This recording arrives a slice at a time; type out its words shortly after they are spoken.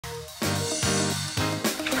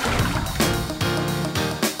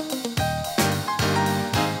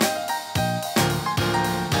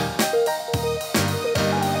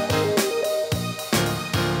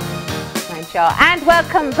Shaw, and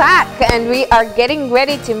welcome back. And we are getting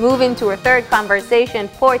ready to move into our third conversation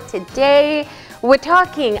for today. We're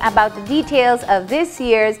talking about the details of this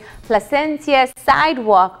year's Placencia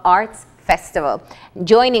Sidewalk Arts Festival.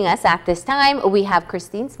 Joining us at this time, we have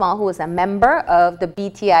Christine Small, who is a member of the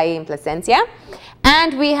BTIA in Placencia,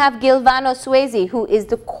 and we have Silvano Swasey, who is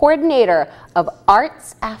the coordinator of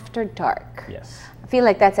Arts After Dark. Yes. I feel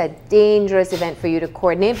like that's a dangerous event for you to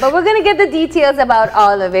coordinate, but we're going to get the details about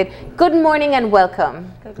all of it. Good morning and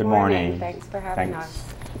welcome. Good morning. Thanks for having us.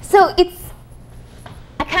 So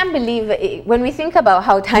I can't believe it. When we think about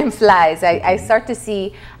how time flies, I start to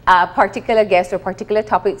see particular guests or particular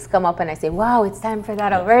topics come up and I say, wow, it's time for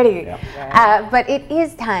that already. Yeah. But it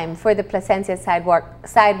is time for the Placencia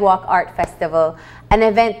Sidewalk Art Festival, an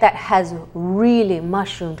event that has really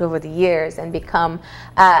mushroomed over the years and become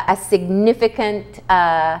a significant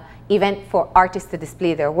event for artists to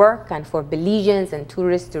display their work and for Belizeans and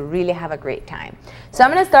tourists to really have a great time. So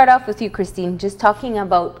I'm going to start off with you, Christine, just talking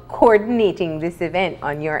about coordinating this event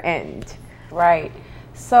on your end. Right.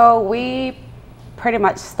 So we pretty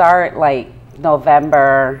much start like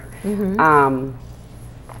November,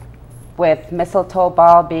 with Mistletoe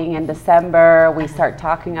Ball being in December. We start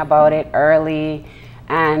talking about it early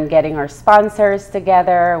and getting our sponsors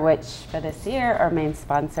together, which for this year, our main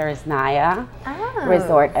sponsor is Naya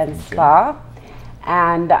Resort and Spa.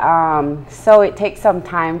 And so it takes some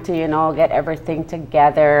time to, get everything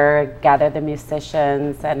together, gather the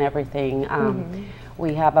musicians and everything.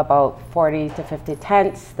 We have about 40 to 50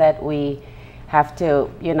 tents that we have to,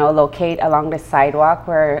 locate along the sidewalk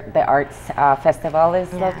where the arts festival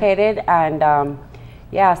is located. And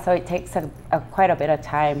so it takes quite a bit of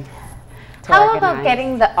time. How about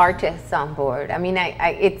getting the artists on board? I mean,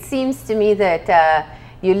 it seems to me that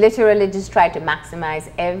you literally just try to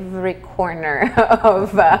maximize every corner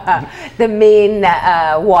of the main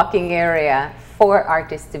walking area for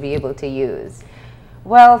artists to be able to use.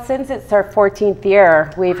 Well, since it's our 14th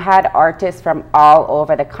year, we've had artists from all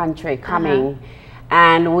over the country coming,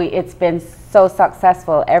 and it's been so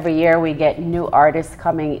successful. Every year we get new artists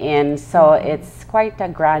coming in, so it's quite a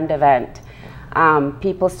grand event.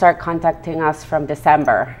 People start contacting us from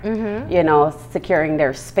December, securing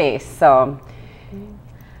their space. So,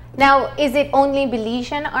 now, is it only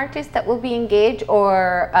Belizean artists that will be engaged,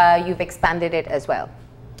 or you've expanded it as well?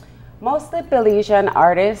 Mostly Belizean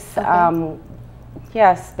artists.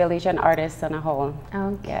 Yes, Belizean artists on a whole.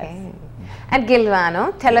 Okay. Yes. And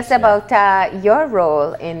Silvano, tell us about your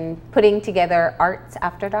role in putting together Arts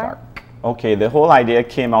After Dark. Okay, the whole idea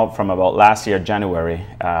came out from about last year, January,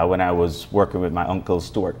 when I was working with my uncle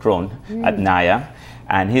Stuart Crone at Naya.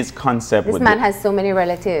 And his concept... This man has so many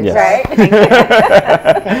relatives, yes. Right?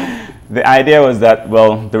 The idea was that,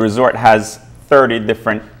 well, the resort has 30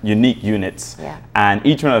 different unique units, and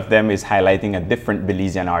each one of them is highlighting a different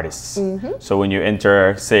Belizean artist. So when you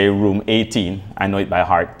enter, say, room 18, I know it by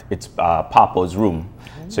heart, it's Papo's room.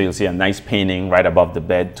 So you'll see a nice painting right above the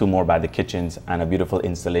bed, 2 more by the kitchens, and a beautiful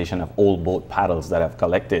installation of old boat paddles that I've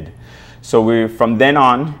collected. So from then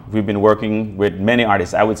on, we've been working with many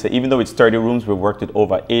artists. I would say, even though it's 30 rooms, we've worked with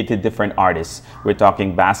over 80 different artists. We're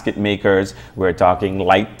talking basket makers, we're talking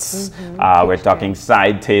lights, we're talking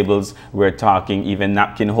side tables, we're talking even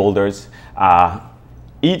napkin holders.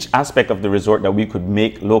 Each aspect of the resort that we could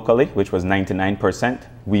make locally, which was 99%,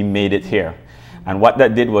 we made it here. And what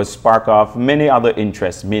that did was spark off many other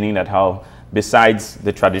interests, meaning that besides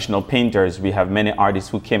the traditional painters, we have many artists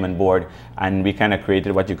who came on board, and we kind of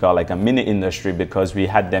created what you call like a mini industry, because we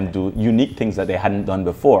had them do unique things that they hadn't done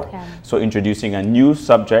before. So introducing a new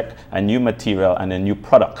subject, a new material, and a new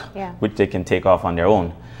product, which they can take off on their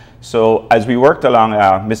own. So as we worked along,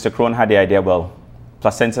 Mr. Crone had the idea, well,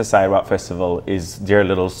 Placencia Sidewalk Festival is their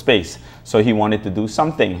little space. So he wanted to do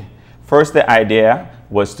something. First, the idea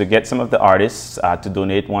was to get some of the artists to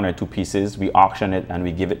donate 1 or 2 pieces. We auction it and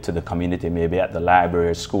we give it to the community, maybe at the library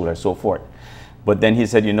or school or so forth. But then he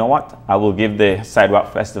said, you know what? I will give the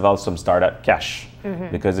Sidewalk Festival some startup cash,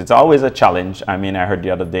 because it's always a challenge. I mean, I heard the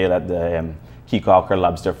other day that the Keycorker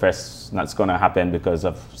Lobster Fest, that's going to happen because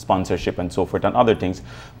of sponsorship and so forth and other things.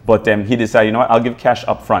 But he decided, you know what? I'll give cash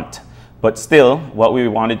up front. But still, what we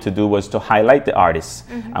wanted to do was to highlight the artists.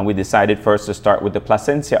 And we decided first to start with the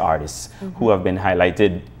Placencia artists, who have been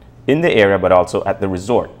highlighted in the area, but also at the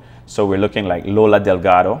resort. So we're looking like Lola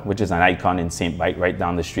Delgado, which is an icon in St. Bite, right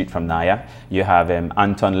down the street from Naya. You have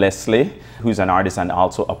Anton Leslie, who's an artist and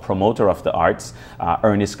also a promoter of the arts.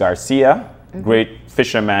 Ernest Garcia, great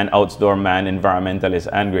fisherman, outdoor man, environmentalist,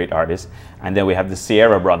 and great artist. And then we have the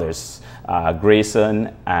Sierra brothers,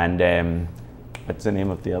 Grayson and what's the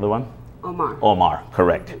name of the other one? Omar,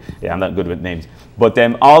 correct. Yeah, I'm not good with names. But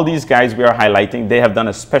all these guys we are highlighting, they have done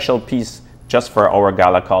a special piece just for our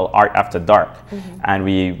gala called Art After Dark. And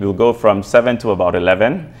we will go from 7 to about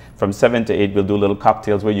 11. From 7 to 8, we'll do little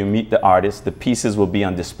cocktails where you meet the artists. The pieces will be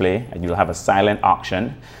on display, and you'll have a silent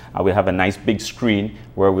auction. We'll have a nice big screen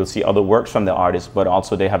where we'll see other works from the artists, but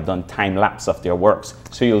also they have done time lapse of their works.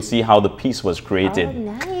 So you'll see how the piece was created. Oh,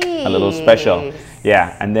 nice. A little special.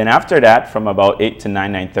 Yeah, and then after that, from about 8 to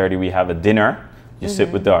 9, 9:30, we have a dinner. You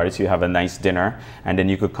sit with the artists, you have a nice dinner, and then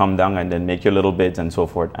you could come down and then make your little bids and so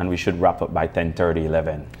forth, and we should wrap up by 10:30,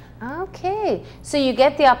 11. Okay, so you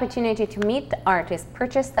get the opportunity to meet the artist,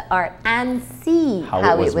 purchase the art, and see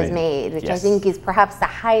how it was made, which I think is perhaps the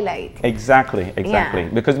highlight. Exactly. Yeah.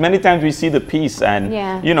 Because many times we see the piece and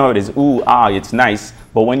you know it is, ooh, it's nice,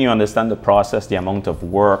 but when you understand the process, the amount of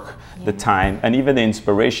work, the time, and even the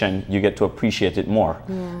inspiration, you get to appreciate it more.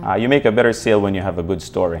 You make a better sale when you have a good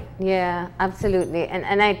story. Yeah, absolutely.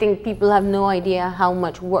 And I think people have no idea how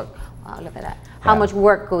much work, wow, look at that, how much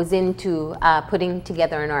work goes into putting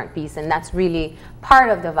together an art piece, and that's really part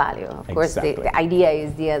of the value. Of course, the idea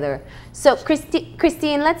is the other. So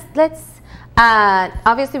Christine, let's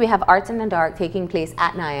obviously we have Arts in the Dark taking place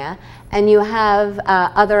at NIA, and you have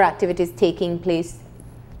other activities taking place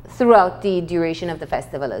throughout the duration of the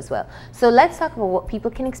festival as well. So let's talk about what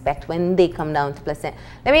people can expect when they come down to Placencia.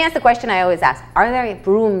 Let me ask the question I always ask: are there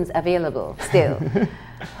rooms available still?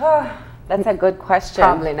 That's a good question.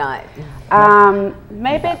 Probably not.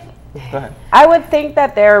 Maybe. Go ahead. I would think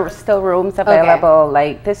that there are still rooms available.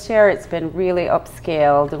 Like this year, it's been really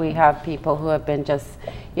upscaled. We have people who have been just,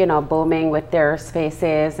 booming with their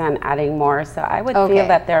spaces and adding more. So I would feel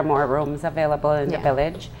that there are more rooms available in the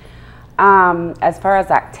village. As far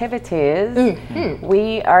as activities,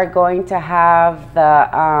 we are going to have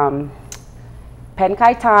the Pen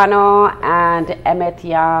Caetano and Emmett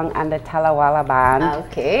Young and the Talawala Band.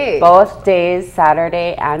 Okay. Both days,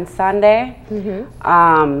 Saturday and Sunday.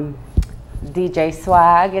 DJ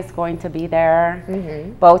Swag is going to be there.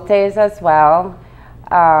 Both days as well.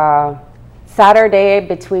 Saturday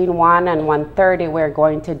between 1 and 1:30, we're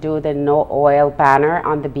going to do the no oil banner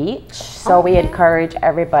on the beach. So we encourage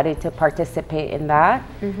everybody to participate in that.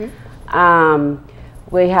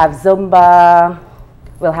 We have Zumba.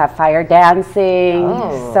 We'll have fire dancing.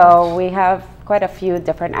 So we have quite a few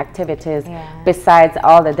different activities besides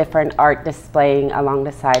all the different art displaying along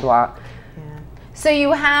the sidewalk. So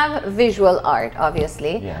you have visual art,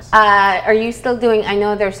 obviously. Yes. Are you still doing, I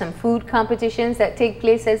know there's some food competitions that take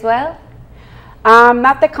place as well?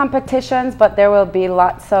 Not the competitions, but there will be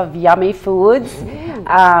lots of yummy foods.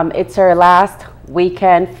 It's our last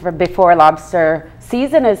weekend before lobster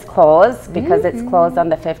season is closed, because it's closed on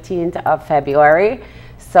the 15th of February.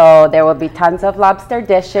 So there will be tons of lobster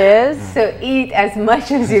dishes. So eat as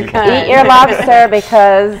much as you can. Eat your lobster,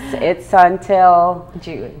 because it's until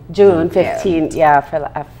June 15th, for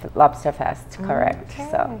Lobster Fest, correct.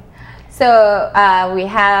 So we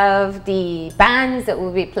have the bands that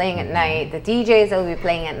will be playing at night, the DJs that will be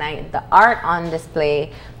playing at night, the art on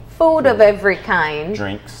display, food of every kind.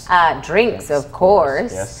 Drinks. Drinks, of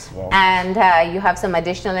course. Yes. Well. And you have some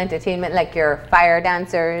additional entertainment like your fire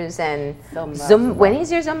dancers and Zumba. When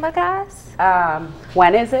is your Zumba class?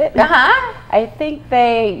 When is it? I think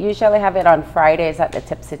they usually have it on Fridays at the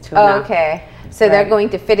Tipsy Tuna. Okay. So they're going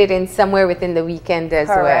to fit it in somewhere within the weekend as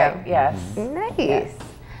well. Yes. Nice. Yes.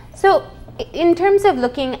 So in terms of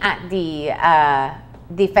looking at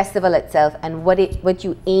the festival itself and what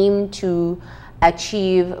you aim to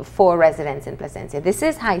achieve for residents in Placencia. This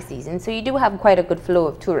is high season, so you do have quite a good flow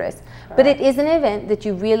of tourists. But it is an event that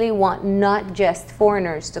you really want not just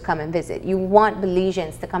foreigners to come and visit. You want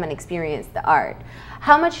Belizeans to come and experience the art.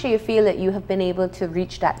 How much do you feel that you have been able to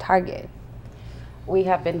reach that target? We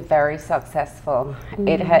have been very successful.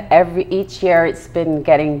 Each year it's been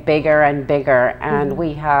getting bigger and bigger, and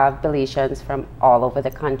we have Belizeans from all over the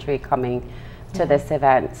country coming to this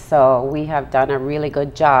event. So we have done a really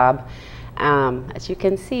good job. As you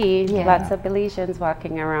can see, lots of Belizeans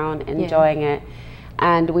walking around enjoying it.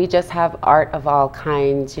 And we just have art of all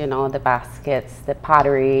kinds, the baskets, the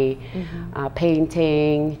pottery,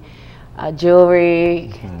 painting,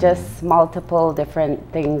 jewelry, just multiple different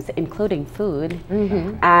things, including food.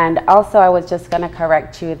 And also, I was just going to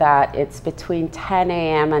correct you that it's between 10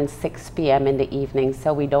 a.m. and 6 p.m. in the evening,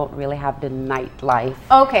 so we don't really have the nightlife.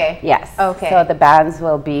 Okay. Yes. Okay. So the bands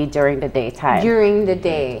will be during the daytime. During the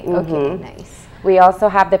day. Okay, nice. We also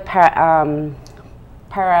have the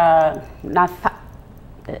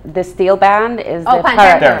the steel band is the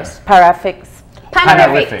Panthers. Parafix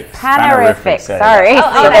Panerific. Sorry.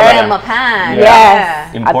 Pan.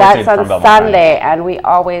 Yes. Imported That's from on Sunday, and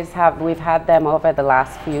we've had them over the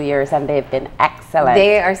last few years, and they've been excellent.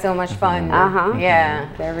 They are so much fun. Yeah.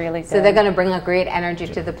 They're really good. So they're going to bring a great energy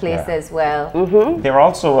to the place as well. There are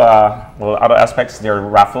also, other aspects, there are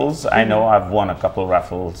raffles. I know I've won a couple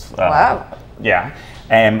raffles. Wow. Yeah.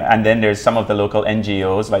 And then there's some of the local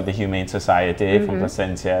NGOs like the Humane Society from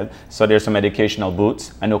Placencia. So there's some educational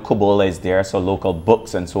booths. I know Kubola is there, so local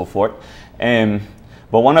books and so forth.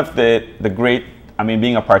 But one of the great,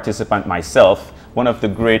 being a participant myself, one of the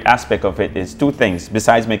great aspects of it is two things.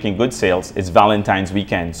 Besides making good sales, it's Valentine's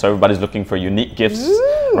weekend. So everybody's looking for unique gifts,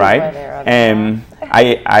 right?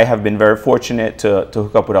 I have been very fortunate to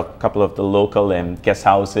hook up with a couple of the local guest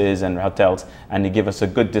houses and hotels, and they give us a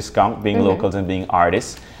good discount being locals and being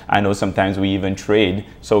artists. I know sometimes we even trade,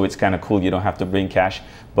 so it's kind of cool. You don't have to bring cash.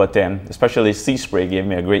 But especially Sea Spray gave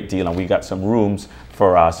me a great deal, and we got some rooms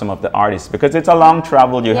for some of the artists, because it's a long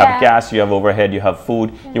travel. You have gas, you have overhead, you have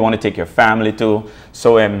food, you want to take your family to.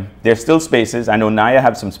 So there's still spaces. I know Naya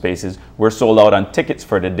have some spaces. We're sold out on tickets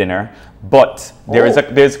for the dinner, but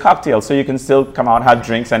there's cocktails, so you can still come out, have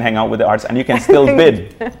drinks, and hang out with the artists, and you can still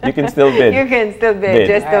bid. You can still bid. You can still bid.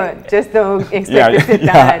 Just don't expect to sit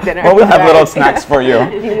down at dinner. Well, we'll have little snacks for you.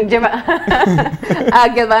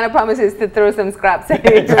 Silvano promises to throw some scraps at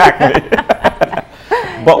you. Exactly.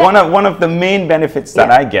 But one of the main benefits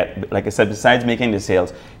that I get, like I said, besides making the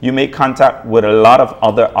sales, you make contact with a lot of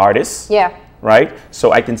other artists. Yeah. Right?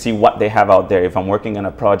 So I can see what they have out there. If I'm working on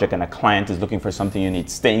a project and a client is looking for something, you need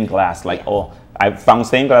stained glass, like, I found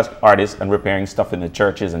stained glass artists and repairing stuff in the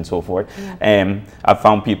churches and so forth. I've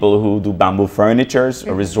found people who do bamboo furnitures,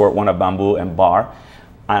 a resort want a bamboo and bar.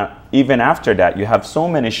 Even after that, you have so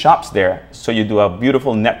many shops there, so you do a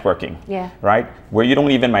beautiful networking, right? Where you don't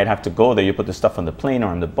even might have to go there. You put the stuff on the plane or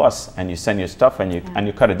on the bus, and you send your stuff, and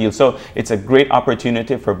you cut a deal. So it's a great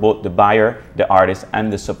opportunity for both the buyer, the artist,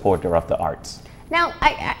 and the supporter of the arts. Now,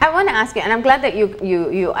 I want to ask you, and I'm glad that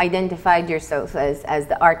you identified yourself as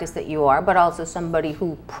the artist that you are, but also somebody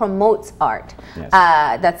who promotes art.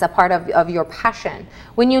 That's a part of your passion.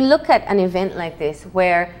 When you look at an event like this,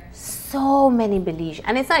 where so many Belizean,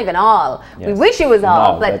 and it's not even all. We wish it was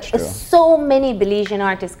all, but so many Belizean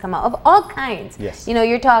artists come out of all kinds. You know,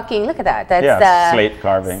 you're talking. Look at that. That's slate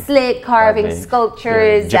carving,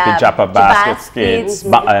 sculptures, jippy jappa baskets,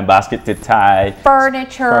 basket to tie,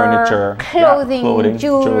 furniture, clothing,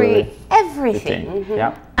 jewelry, everything.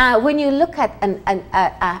 When you look at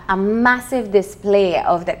a massive display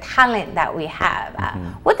of the talent that we have,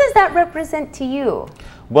 what does that represent to you?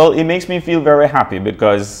 Well, it makes me feel very happy,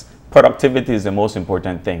 because productivity is the most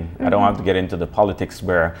important thing. I don't have to get into the politics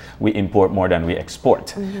where we import more than we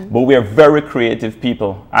export. But we are very creative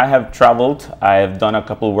people. I have traveled. I have done a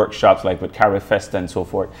couple workshops like with Carry Fest and so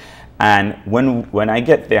forth. And when I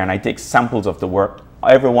get there and I take samples of the work,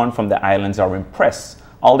 everyone from the islands are impressed.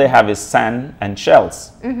 All they have is sand and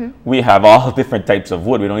shells. We have all different types of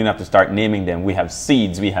wood. We don't even have to start naming them. We have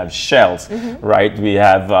seeds, we have shells, right? We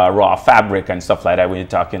have raw fabric and stuff like that. When you're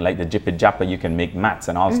talking like the jippy jappa, you can make mats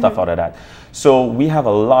and all stuff out of that. So we have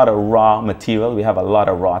a lot of raw material. We have a lot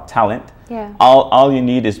of raw talent. All you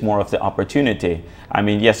need is more of the opportunity. I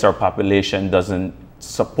mean, yes, our population doesn't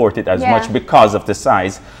support it as much because of the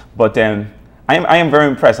size, but I am very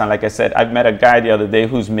impressed, and like I said, I've met a guy the other day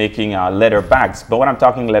who's making leather bags. But when I'm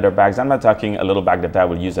talking leather bags, I'm not talking a little bag that I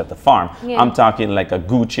will use at the farm. I'm talking like a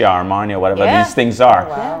Gucci or Armani or whatever these things are.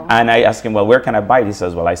 And I ask him, well, where can I buy it? He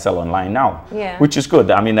says, well, I sell online now, which is good.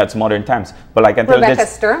 I mean, that's modern times. But like I tell Rebecca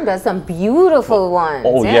Sturm does some beautiful ones.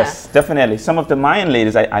 Oh, yes, definitely. Some of the Mayan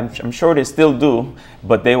ladies, I'm sure they still do,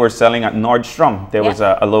 but they were selling at Nordstrom. There was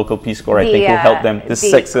a local Peace Corps, I think, who helped them. This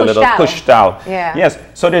sexy little push towel. Yes,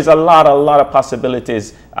 so there's a lot of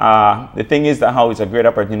possibilities. The thing is that how it's a great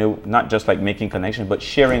opportunity, not just like making connections, but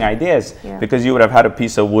sharing ideas. Because you would have had a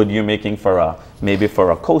piece of wood you're making for maybe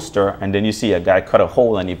for a coaster, and then you see a guy cut a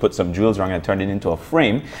hole and he put some jewels around and turned it into a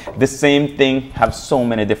frame. The same thing have so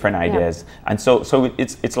many different ideas, and so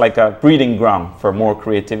it's like a breeding ground for more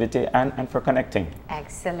creativity and for connecting.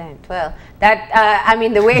 Excellent. Well, that I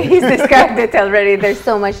mean, the way he's described it already, there's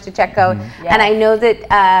so much to check out, and I know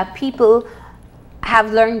that people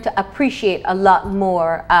have learned to appreciate a lot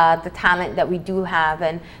more the talent that we do have,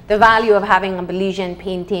 and the value of having a Belizean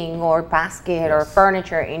painting or basket or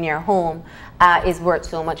furniture in your home is worth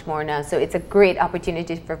so much more now. So it's a great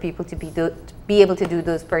opportunity for people to be able to do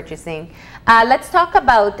those purchasing. Let's talk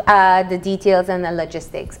about the details and the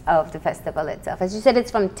logistics of the festival itself. As you said,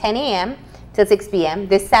 it's from 10 a.m. till 6 p.m.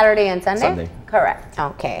 this Saturday and Sunday? Correct.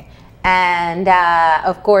 Okay. And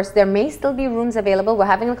of course, there may still be rooms available. We're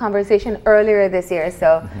having a conversation earlier this year,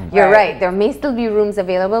 so you're right. There may still be rooms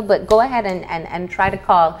available, but go ahead and try to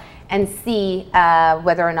call and see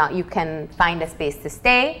whether or not you can find a space to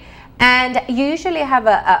stay. And you usually have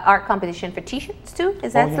a art competition for T-shirts too.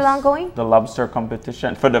 Is that still ongoing? The lobster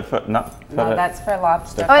competition that's for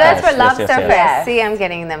lobster. Oh, that's for Lobster Fest. Yes. See, I'm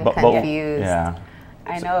getting them confused. Yeah.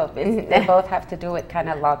 I know. They both have to do with kind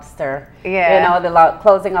of lobster. Yeah. You know, the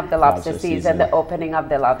closing of the lobster season, the opening of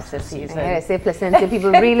the lobster season. I gotta say, Placencia people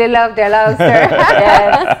really love their lobster.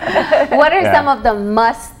 Yes. What are some of the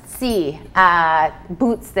must-see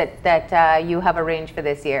booths that you have arranged for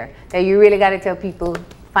this year that you really got to tell people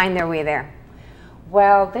find their way there?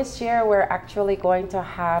 Well, this year we're actually going to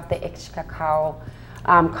have the Cacao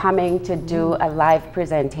coming to do a live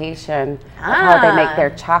presentation of how they make their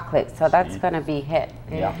chocolate. So that's going to be hit.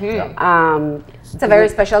 It's a very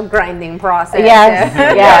special grinding process. Yes,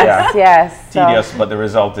 yes. Tedious, but the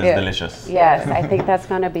result is delicious. Yes, I think that's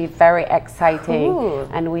going to be very exciting. Cool.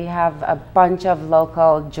 And we have a bunch of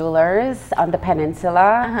local jewelers on the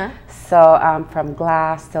peninsula. So from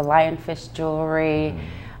glass to lionfish jewelry,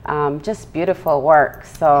 just beautiful work.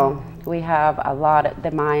 So we have a lot of the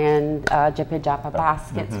Mayan Jippy Japa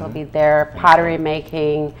baskets will be there, pottery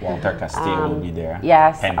making. Walter Castillo will be there.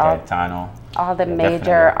 Yes. All the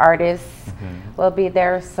major artists will be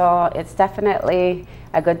there. So it's definitely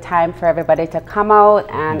a good time for everybody to come out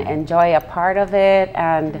and enjoy a part of it.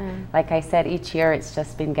 And like I said, each year it's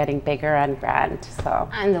just been getting bigger and grand. So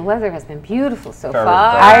and the weather has been beautiful so far.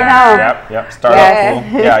 I know. Yep. Start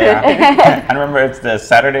off cool. Yeah. And remember, it's the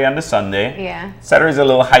Saturday and the Sunday. Yeah. Saturday's a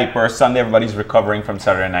little hyper. Sunday, everybody's recovering from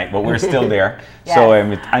Saturday night, but we're still there. So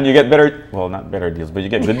and you get better, well, not better deals, but you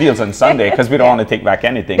get good deals on Sunday because we don't want to take back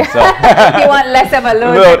anything. So you want less of a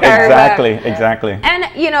load. Exactly. And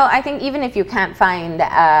you know, I think even if you can't find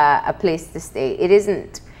a place to stay, it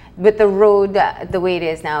isn't, with the road the way it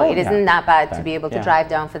is now, it isn't that bad to be able to drive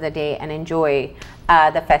down for the day and enjoy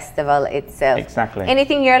the festival itself. Exactly.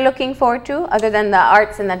 Anything you're looking forward to other than the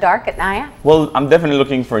arts in the dark at Naya? Well, I'm definitely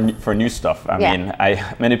looking for new stuff. I mean,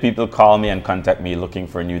 many people call me and contact me looking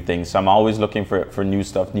for new things. So I'm always looking for new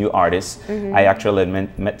stuff, new artists. I actually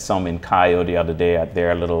met some in Cayo the other day at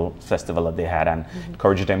their little festival that they had, and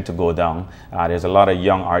encouraged them to go down. There's a lot of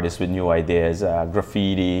young artists with new ideas,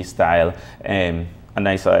 graffiti style, a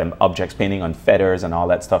nice objects painting on feathers and all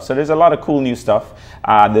that stuff. So there's a lot of cool new stuff.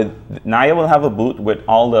 The Naya will have a booth with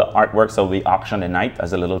all the artworks that will be auctioned tonight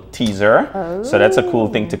as a little teaser. So that's a cool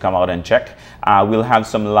thing to come out and check. We'll have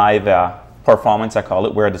some live performance, I call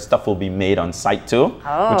it, where the stuff will be made on site too,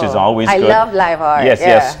 which is always good. I love live art.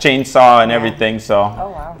 Yes, chainsaw and everything.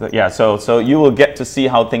 So so you will get to see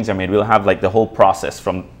how things are made. We'll have like the whole process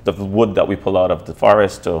from the wood that we pull out of the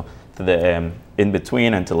forest to the in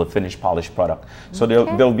between until the finished polished product. So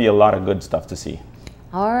there'll be a lot of good stuff to see.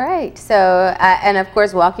 All right. So and of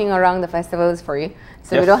course, walking around the festival is free,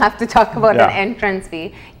 so we don't have to talk about an entrance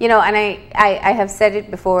fee. You know, and I have said it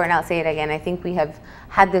before, and I'll say it again. I think we have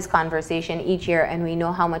had this conversation each year, and we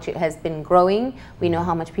know how much it has been growing. We know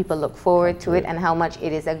how much people look forward to it, and how much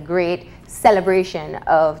it is a great celebration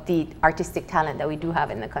of the artistic talent that we do have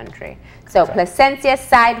in the country. So Placencia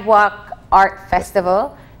Sidewalk Art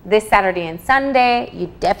Festival, this Saturday and Sunday.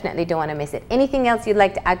 You definitely don't want to miss it. Anything else you'd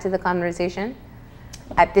like to add to the conversation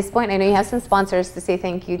at this point? I know you have some sponsors to say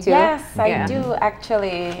thank you to. Yes, I do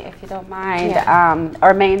actually, if you don't mind.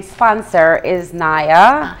 Our main sponsor is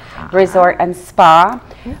Naya Resort and Spa.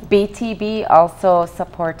 BTB also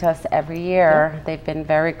support us every year. They've been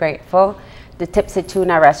very grateful. The Tipsy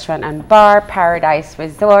Tuna Restaurant and Bar, Paradise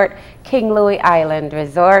Resort, King Louis Island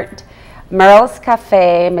Resort, Merle's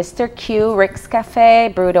Cafe, Mr. Q, Rick's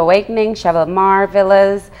Cafe, Brood Awakening, Cheval Mar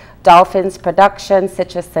Villas, Dolphins Production,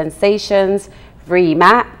 Citrus Sensations,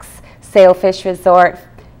 Remax, Sailfish Resort,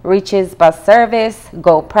 Reaches Bus Service,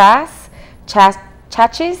 Go Press,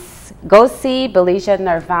 Chachis, Go See, Belize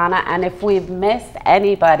Nirvana. And if we've missed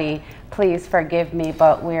anybody, please forgive me,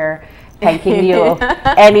 but we're thanking you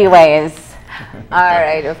anyways. All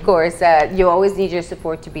right, of course, you always need your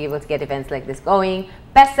support to be able to get events like this going.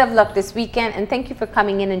 Best of luck this weekend, and thank you for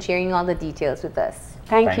coming in and sharing all the details with us.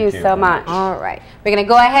 Thank you so much. All right, we're going to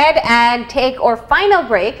go ahead and take our final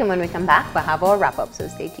break, and when we come back, we'll have our wrap-up, so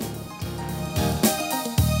stay tuned.